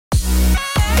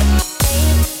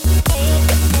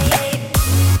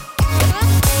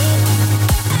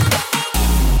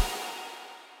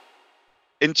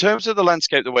In terms of the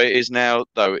landscape the way it is now,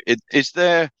 though, is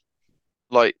there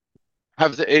like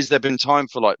is there been time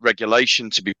for like regulation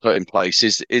to be put in place?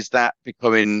 Is that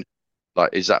becoming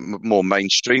like is that more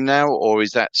mainstream now, or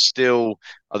is that still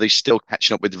are they still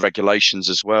catching up with regulations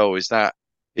as well? Is that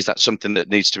something that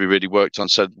needs to be really worked on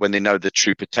so when they know the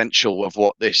true potential of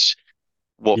what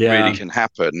really Yeah. can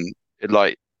happen,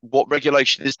 like what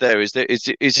regulation is there? Is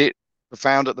it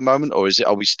profound at the moment, or is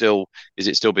it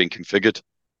still being configured?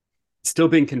 Still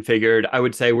being configured. I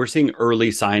would say we're seeing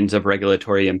early signs of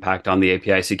regulatory impact on the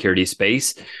API security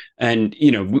space. And,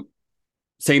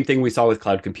 same thing we saw with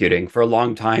cloud computing. For a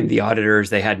long time, the auditors,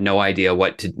 they had no idea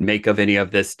what to make of any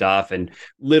of this stuff. And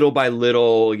little by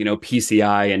little,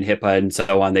 PCI and HIPAA and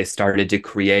so on, they started to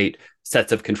create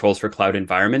sets of controls for cloud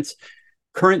environments.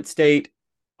 Current state,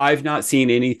 I've not seen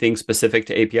anything specific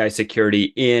to API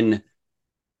security in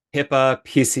HIPAA,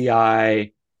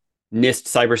 PCI, NIST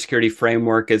cybersecurity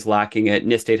framework is lacking it.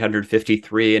 NIST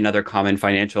 853, another common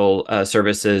financial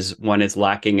services one, is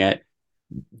lacking it.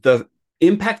 The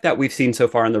impact that we've seen so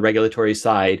far on the regulatory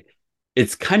side,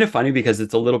 it's kind of funny because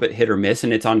it's a little bit hit or miss,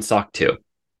 and it's on SOC 2.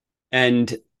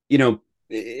 And,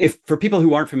 if for people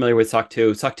who aren't familiar with SOC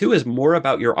 2, SOC 2 is more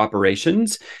about your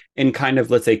operations and kind of,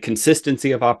 let's say,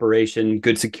 consistency of operation,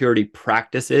 good security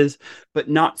practices, but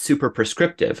not super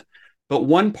prescriptive. But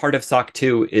one part of SOC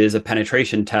 2 is a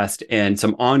penetration test and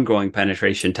some ongoing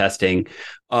penetration testing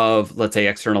of, let's say,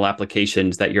 external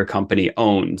applications that your company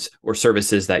owns or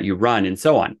services that you run and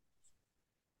so on.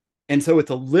 And so it's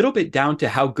a little bit down to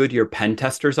how good your pen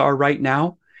testers are right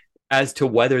now as to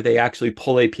whether they actually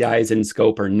pull APIs in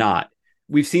scope or not.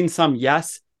 We've seen some,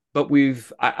 yes, but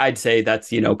I'd say that's,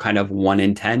 kind of 1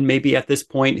 in 10 maybe at this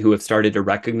point who have started to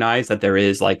recognize that there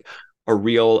is like a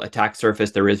real attack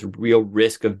surface, there is real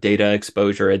risk of data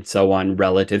exposure and so on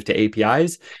relative to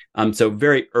APIs. So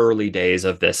very early days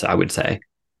of this, I would say.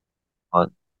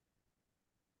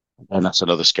 And that's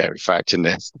another scary fact in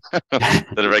this that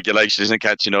the regulation isn't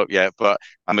catching up yet, but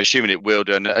I'm assuming it will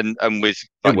do. And with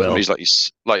It like will.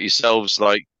 companies like yourselves,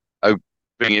 like oh,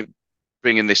 bringing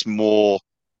bringing this more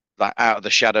like out of the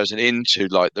shadows and into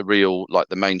like the real like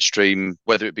the mainstream,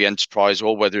 whether it be enterprise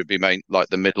or whether it be main like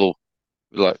the middle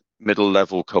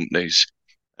level companies.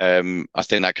 I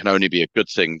think that can only be a good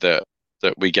thing that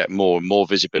we get more and more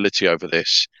visibility over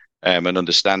this and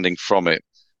understanding from it.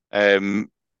 Um,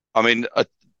 I mean,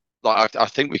 I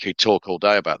think we could talk all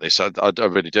day about this. I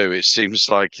really do. It seems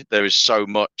like there is so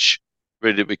much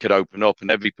really that we could open up, and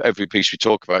every piece we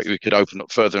talk about, we could open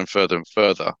up further and further and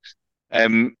further.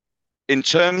 Um, in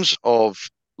terms of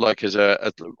like as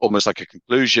a almost like a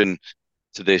conclusion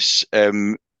to this,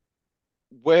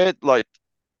 where like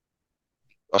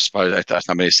I suppose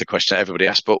I mean it's the question everybody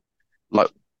asks, but like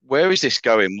where is this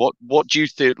going? What do you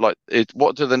think? Like,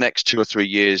 what do the next 2 or 3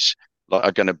 years like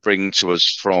are going to bring to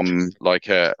us from like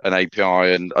an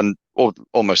API and or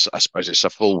almost I suppose it's a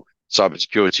full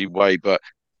cybersecurity way, but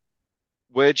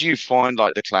where do you find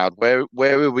like the cloud? Where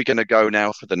are we going to go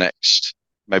now for the next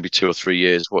maybe 2 or 3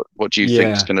 years? What do you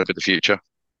think is Yeah. going to be the future?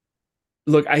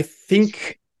 Look, I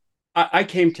think I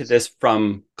came to this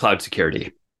from cloud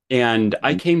security. And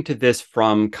I Mhm. came to this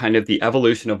from kind of the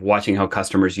evolution of watching how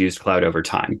customers used cloud over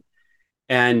time.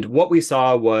 And what we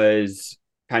saw was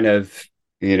kind of,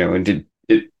 and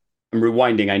I'm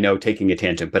rewinding, I know, taking a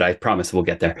tangent, but I promise we'll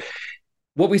get there.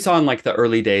 What we saw in like the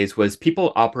early days was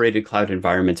people operated cloud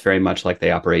environments very much like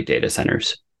they operate data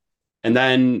centers. And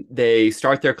then they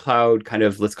start their cloud kind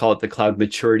of, let's call it the cloud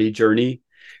maturity journey.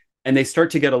 And they start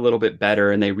to get a little bit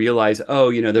better and they realize,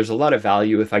 oh, there's a lot of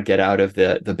value if I get out of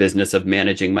the business of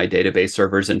managing my database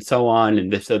servers and so on.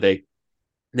 And so they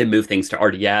move things to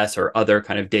RDS or other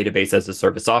kind of database as a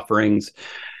service offerings.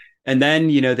 And then,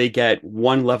 they get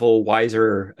one level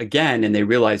wiser again and they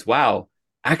realize, wow,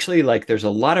 actually, like there's a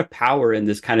lot of power in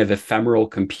this kind of ephemeral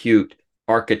compute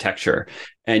architecture.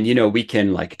 And, we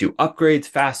can like do upgrades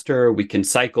faster. We can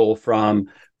cycle from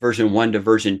version 1 to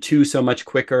version 2 so much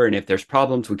quicker. And if there's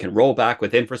problems, we can roll back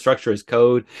with infrastructure as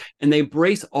code. And they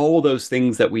embrace all those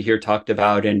things that we hear talked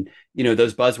about. And,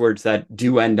 those buzzwords that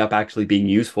do end up actually being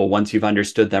useful once you've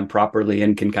understood them properly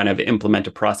and can kind of implement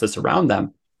a process around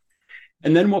them.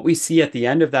 And then what we see at the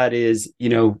end of that is,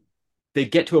 they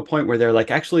get to a point where they're like,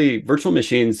 actually, virtual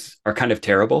machines are kind of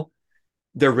terrible.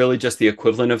 They're really just the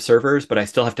equivalent of servers, but I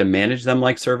still have to manage them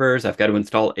like servers. I've got to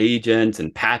install agents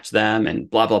and patch them and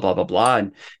blah, blah, blah, blah, blah.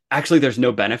 And actually, there's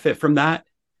no benefit from that.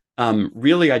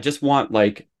 Really, I just want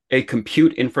like a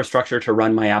compute infrastructure to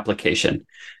run my application.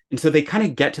 And so they kind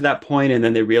of get to that point and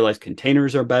then they realize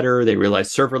containers are better. They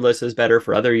realize serverless is better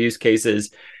for other use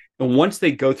cases. And once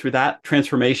they go through that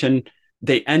transformation,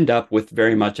 they end up with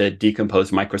very much a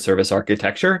decomposed microservice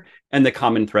architecture. And the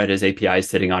common thread is APIs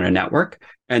sitting on a network.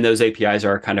 And those APIs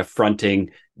are kind of fronting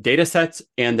data sets,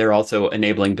 and they're also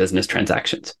enabling business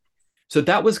transactions. So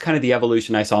that was kind of the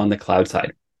evolution I saw on the cloud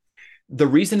side. The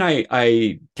reason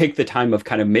I take the time of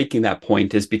kind of making that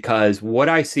point is because what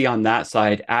I see on that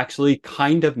side actually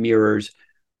kind of mirrors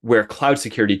where cloud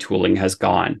security tooling has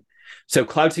gone. So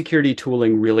cloud security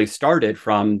tooling really started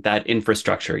from that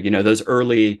infrastructure, those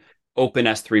early open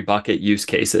S3 bucket use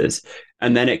cases.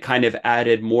 And then it kind of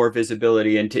added more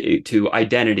visibility into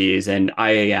identities and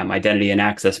IAM, identity and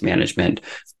access management,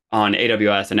 on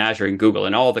AWS and Azure and Google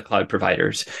and all the cloud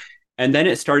providers. And then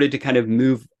it started to kind of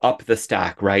move up the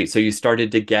stack, right? So you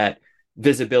started to get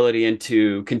visibility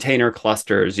into container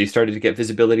clusters. You started to get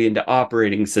visibility into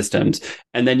operating systems.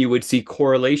 And then you would see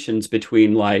correlations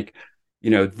between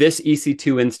this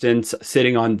EC2 instance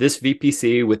sitting on this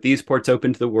VPC with these ports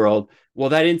open to the world. Well,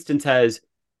 that instance has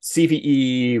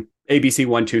CVE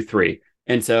ABC123.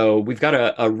 And so we've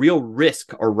got a real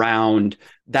risk around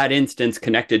that instance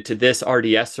connected to this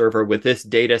RDS server with this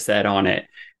data set on it.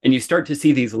 And you start to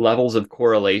see these levels of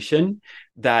correlation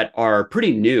that are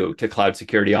pretty new to cloud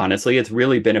security, honestly. It's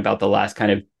really been about the last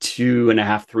kind of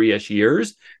 2.5, 3-ish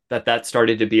years that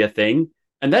started to be a thing.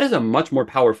 And that is a much more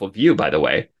powerful view, by the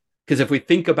way. Because if we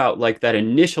think about that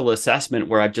initial assessment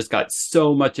where I've just got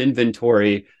so much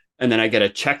inventory and then I get a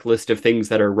checklist of things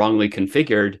that are wrongly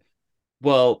configured,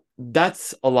 well,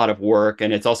 that's a lot of work,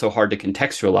 and it's also hard to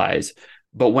contextualize.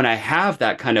 But when I have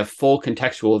that kind of full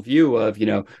contextual view of,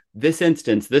 this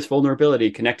instance, this vulnerability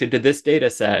connected to this data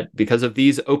set because of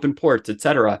these open ports, et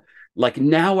cetera,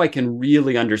 now I can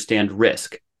really understand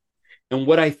risk. And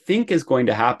what I think is going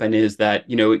to happen is that,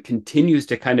 it continues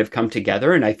to kind of come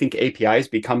together. And I think APIs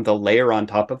become the layer on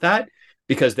top of that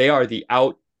because they are the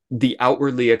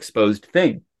outwardly exposed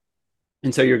thing.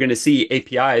 And so you're going to see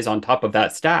APIs on top of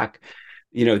that stack.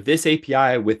 This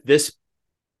API with this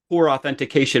core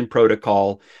authentication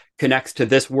protocol connects to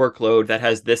this workload that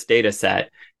has this data set.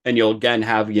 And you'll again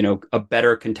have, a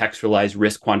better contextualized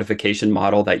risk quantification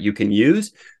model that you can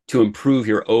use to improve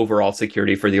your overall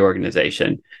security for the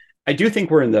organization. I do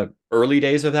think we're in the early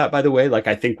days of that, by the way.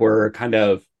 I think we're kind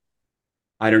of,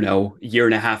 I don't know,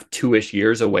 1.5, 2-ish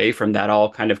years away from that all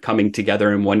kind of coming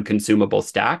together in one consumable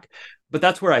stack. But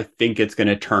that's where I think it's going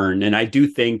to turn. And I do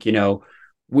think,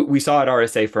 we saw at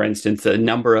RSA, for instance, a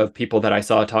number of people that I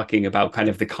saw talking about kind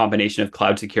of the combination of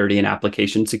cloud security and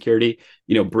application security,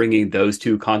 bringing those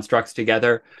two constructs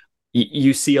together.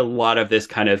 You see a lot of this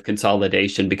kind of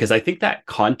consolidation because I think that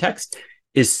context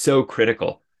is so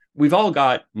critical. We've all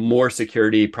got more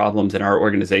security problems in our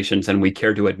organizations than we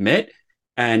care to admit.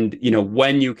 And,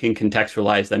 when you can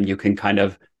contextualize them, you can kind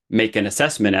of make an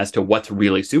assessment as to what's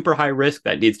really super high risk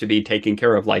that needs to be taken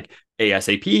care of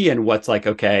ASAP and what's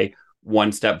okay,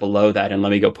 one step below that, and let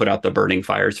me go put out the burning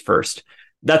fires first.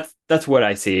 That's what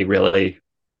I see, really.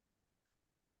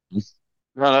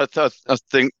 Well, I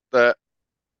think that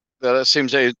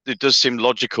it does seem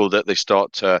logical that we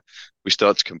start to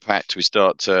compact, we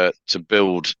start to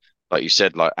build, like you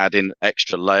said, add in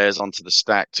extra layers onto the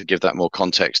stack to give that more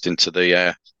context into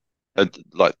the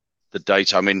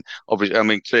data.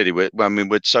 Clearly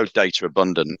we're so data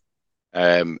abundant,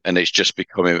 and it's just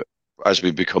becoming, as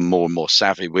we become more and more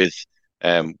savvy with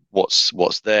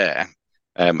what's there.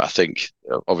 I think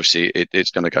obviously it's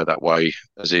going to go that way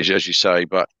as you say.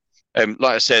 But like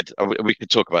I said, we could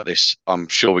talk about this. I'm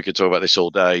sure we could talk about this all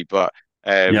day. But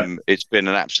It's been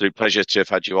an absolute pleasure to have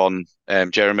had you on,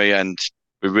 Jeremy, and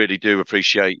we really do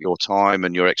appreciate your time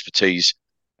and your expertise.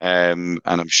 And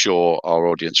I'm sure our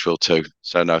audience will too.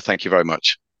 So no, thank you very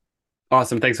much.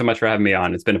 Awesome. Thanks so much for having me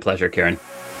on. It's been a pleasure, Kieran.